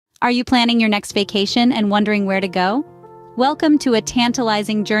Are you planning your next vacation and wondering where to go? Welcome to a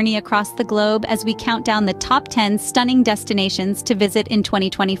tantalizing journey across the globe as we count down the top 10 stunning destinations to visit in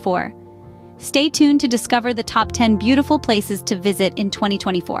 2024. Stay tuned to discover the top 10 beautiful places to visit in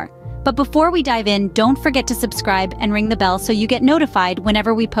 2024. But before we dive in, don't forget to subscribe and ring the bell so you get notified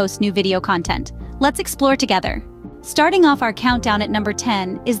whenever we post new video content. Let's explore together. Starting off our countdown at number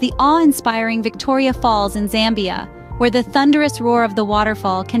 10 is the awe-inspiring Victoria Falls in Zambia, where the thunderous roar of the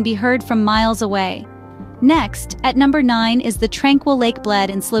waterfall can be heard from miles away. Next, at number 9 is the tranquil Lake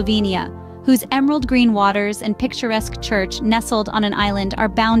Bled in Slovenia, whose emerald green waters and picturesque church nestled on an island are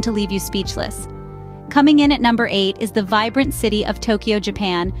bound to leave you speechless. Coming in at number 8 is the vibrant city of Tokyo,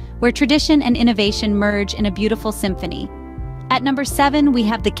 Japan, where tradition and innovation merge in a beautiful symphony. At number 7, we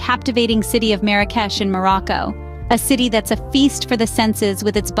have the captivating city of Marrakesh in Morocco, a city that's a feast for the senses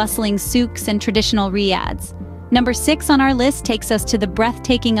with its bustling souks and traditional riads. Number 6 on our list takes us to the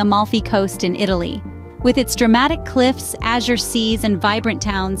breathtaking Amalfi Coast in Italy. With its dramatic cliffs, azure seas, and vibrant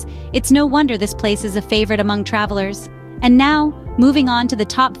towns, it's no wonder this place is a favorite among travelers. And now, moving on to the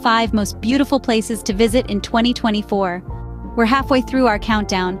top 5 most beautiful places to visit in 2024. We're halfway through our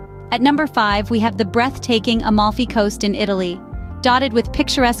countdown. At number 5, we have the breathtaking Amalfi Coast in Italy. Dotted with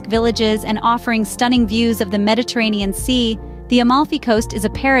picturesque villages and offering stunning views of the Mediterranean Sea, the Amalfi Coast is a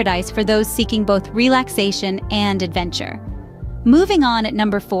paradise for those seeking both relaxation and adventure. Moving on at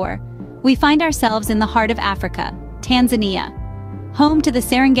number 4, we find ourselves in the heart of Africa, Tanzania. Home to the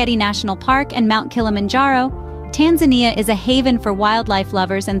Serengeti National Park and Mount Kilimanjaro, Tanzania is a haven for wildlife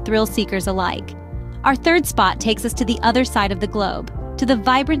lovers and thrill-seekers alike. Our third spot takes us to the other side of the globe, to the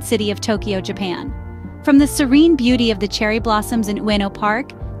vibrant city of Tokyo, Japan. From the serene beauty of the cherry blossoms in Ueno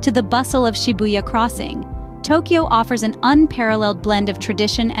Park to the bustle of Shibuya Crossing, Tokyo offers an unparalleled blend of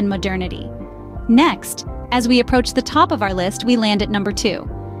tradition and modernity. Next, as we approach the top of our list, we land at number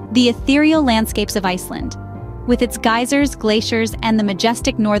 2, the ethereal landscapes of Iceland. With its geysers, glaciers, and the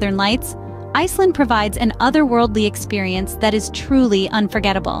majestic northern lights, Iceland provides an otherworldly experience that is truly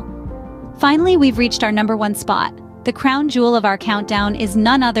unforgettable. Finally, we've reached our number 1 spot. The crown jewel of our countdown is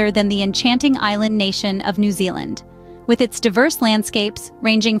none other than the enchanting island nation of New Zealand. With its diverse landscapes,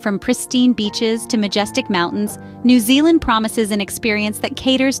 ranging from pristine beaches to majestic mountains, New Zealand promises an experience that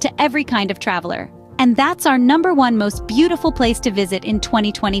caters to every kind of traveler. And that's our number 1 most beautiful place to visit in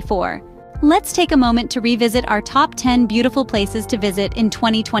 2024. Let's take a moment to revisit our top 10 beautiful places to visit in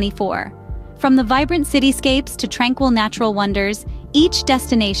 2024. From the vibrant cityscapes to tranquil natural wonders, each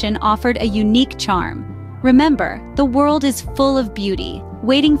destination offered a unique charm. Remember, the world is full of beauty,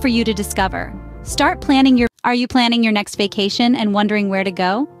 waiting for you to discover. Are you planning your next vacation and wondering where to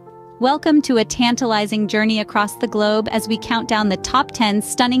go? Welcome to a tantalizing journey across the globe as we count down the top 10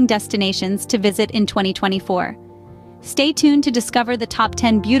 stunning destinations to visit in 2024. Stay tuned to discover the top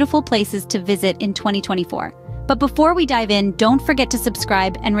 10 beautiful places to visit in 2024. But before we dive in, don't forget to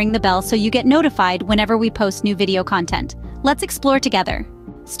subscribe and ring the bell so you get notified whenever we post new video content. Let's explore together.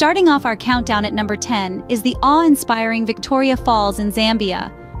 Starting off our countdown at number 10 is the awe-inspiring Victoria Falls in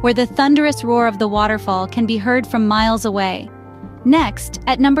Zambia, where the thunderous roar of the waterfall can be heard from miles away. Next,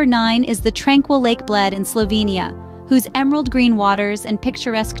 at number 9 is the tranquil Lake Bled in Slovenia, whose emerald green waters and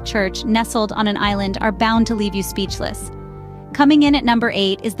picturesque church nestled on an island are bound to leave you speechless. Coming in at number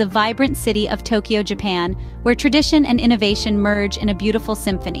 8 is the vibrant city of Tokyo, Japan, where tradition and innovation merge in a beautiful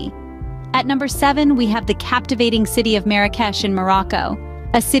symphony. At number 7, we have the captivating city of Marrakesh in Morocco,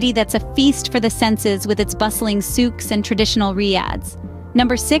 a city that's a feast for the senses with its bustling souks and traditional riads.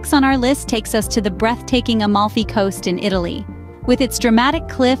 Number 6 on our list takes us to the breathtaking Amalfi Coast in Italy. With its dramatic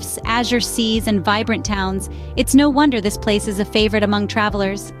cliffs, azure seas, and vibrant towns, it's no wonder this place is a favorite among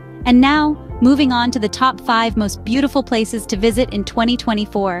travelers. And now, moving on to the top 5 most beautiful places to visit in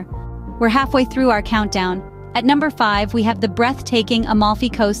 2024. We're halfway through our countdown. At number 5, we have the breathtaking Amalfi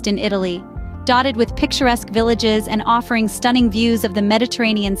Coast in Italy. Dotted with picturesque villages and offering stunning views of the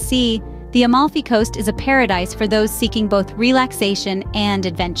Mediterranean Sea, the Amalfi Coast is a paradise for those seeking both relaxation and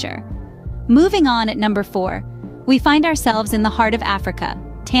adventure. Moving on at number 4, we find ourselves in the heart of Africa,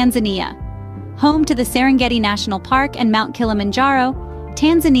 Tanzania. Home to the Serengeti National Park and Mount Kilimanjaro,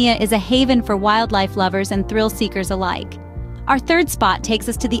 Tanzania is a haven for wildlife lovers and thrill-seekers alike. Our third spot takes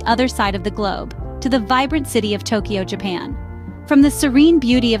us to the other side of the globe, to the vibrant city of Tokyo, Japan. From the serene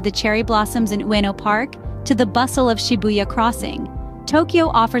beauty of the cherry blossoms in Ueno Park to the bustle of Shibuya Crossing, Tokyo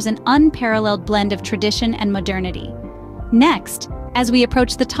offers an unparalleled blend of tradition and modernity. Next, as we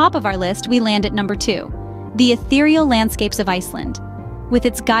approach the top of our list, we land at number 2, the ethereal landscapes of Iceland. With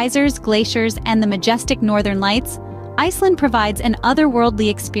its geysers, glaciers, and the majestic northern lights, Iceland provides an otherworldly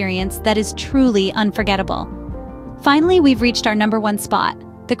experience that is truly unforgettable. Finally, we've reached our number 1 spot,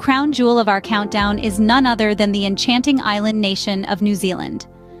 the crown jewel of our countdown is none other than the enchanting island nation of New Zealand.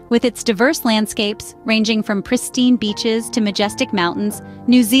 With its diverse landscapes, ranging from pristine beaches to majestic mountains,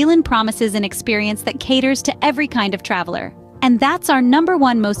 New Zealand promises an experience that caters to every kind of traveler. And that's our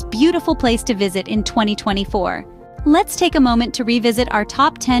 #1 most beautiful place to visit in 2024. Let's take a moment to revisit our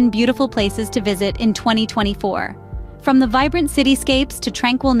top 10 beautiful places to visit in 2024. From the vibrant cityscapes to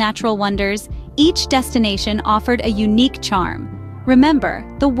tranquil natural wonders, each destination offered a unique charm. Remember,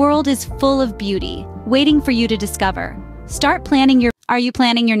 the world is full of beauty, waiting for you to discover. Are you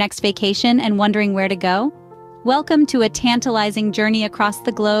planning your next vacation and wondering where to go? Welcome to a tantalizing journey across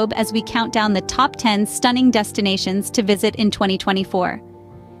the globe as we count down the top 10 stunning destinations to visit in 2024.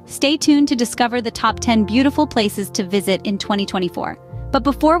 Stay tuned to discover the top 10 beautiful places to visit in 2024. But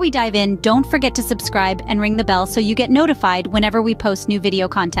before we dive in, don't forget to subscribe and ring the bell so you get notified whenever we post new video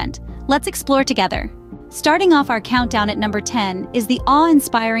content. Let's explore together. Starting off our countdown at number 10 is the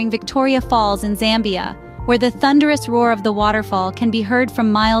awe-inspiring Victoria Falls in Zambia, where the thunderous roar of the waterfall can be heard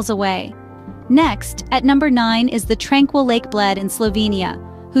from miles away. Next, at number 9 is the tranquil Lake Bled in Slovenia,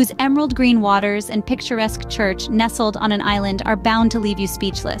 whose emerald green waters and picturesque church nestled on an island are bound to leave you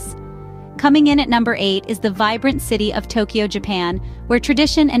speechless. Coming in at number 8 is the vibrant city of Tokyo, Japan, where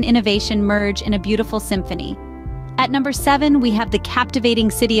tradition and innovation merge in a beautiful symphony. At number 7, we have the captivating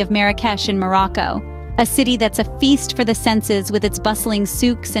city of Marrakesh in Morocco, a city that's a feast for the senses with its bustling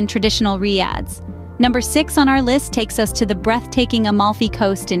souks and traditional riads. Number 6 on our list takes us to the breathtaking Amalfi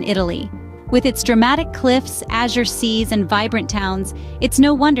Coast in Italy. With its dramatic cliffs, azure seas, and vibrant towns, it's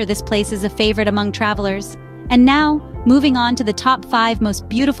no wonder this place is a favorite among travelers. And now, moving on to the top 5 most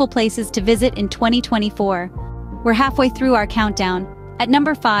beautiful places to visit in 2024. We're halfway through our countdown. At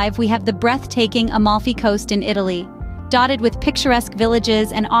number 5, we have the breathtaking Amalfi Coast in Italy. Dotted with picturesque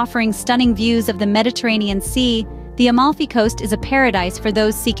villages and offering stunning views of the Mediterranean Sea, the Amalfi Coast is a paradise for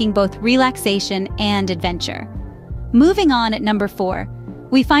those seeking both relaxation and adventure. Moving on at number 4,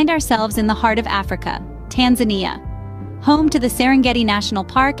 we find ourselves in the heart of Africa, Tanzania. Home to the Serengeti National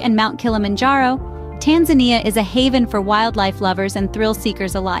Park and Mount Kilimanjaro, Tanzania is a haven for wildlife lovers and thrill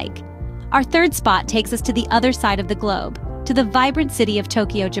seekers alike. Our third spot takes us to the other side of the globe, to the vibrant city of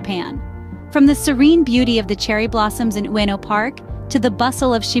Tokyo, Japan. From the serene beauty of the cherry blossoms in Ueno Park to the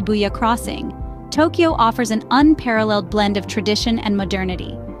bustle of Shibuya Crossing, Tokyo offers an unparalleled blend of tradition and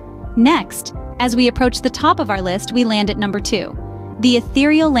modernity. Next, as we approach the top of our list, we land at number 2, the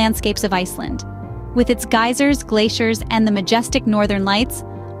ethereal landscapes of Iceland. With its geysers, glaciers, and the majestic northern lights,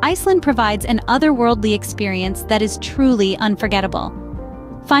 Iceland provides an otherworldly experience that is truly unforgettable.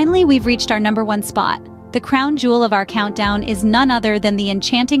 Finally, we've reached our number 1 spot. The crown jewel of our countdown is none other than the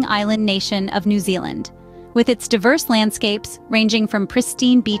enchanting island nation of New Zealand. With its diverse landscapes, ranging from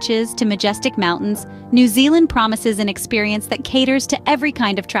pristine beaches to majestic mountains, New Zealand promises an experience that caters to every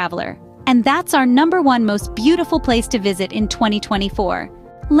kind of traveler. And that's our number 1 most beautiful place to visit in 2024.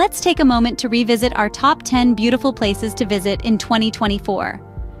 Let's take a moment to revisit our top 10 beautiful places to visit in 2024.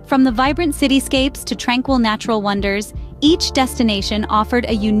 From the vibrant cityscapes to tranquil natural wonders, each destination offered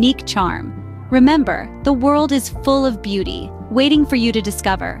a unique charm. Remember, the world is full of beauty, waiting for you to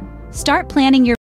discover. Start planning your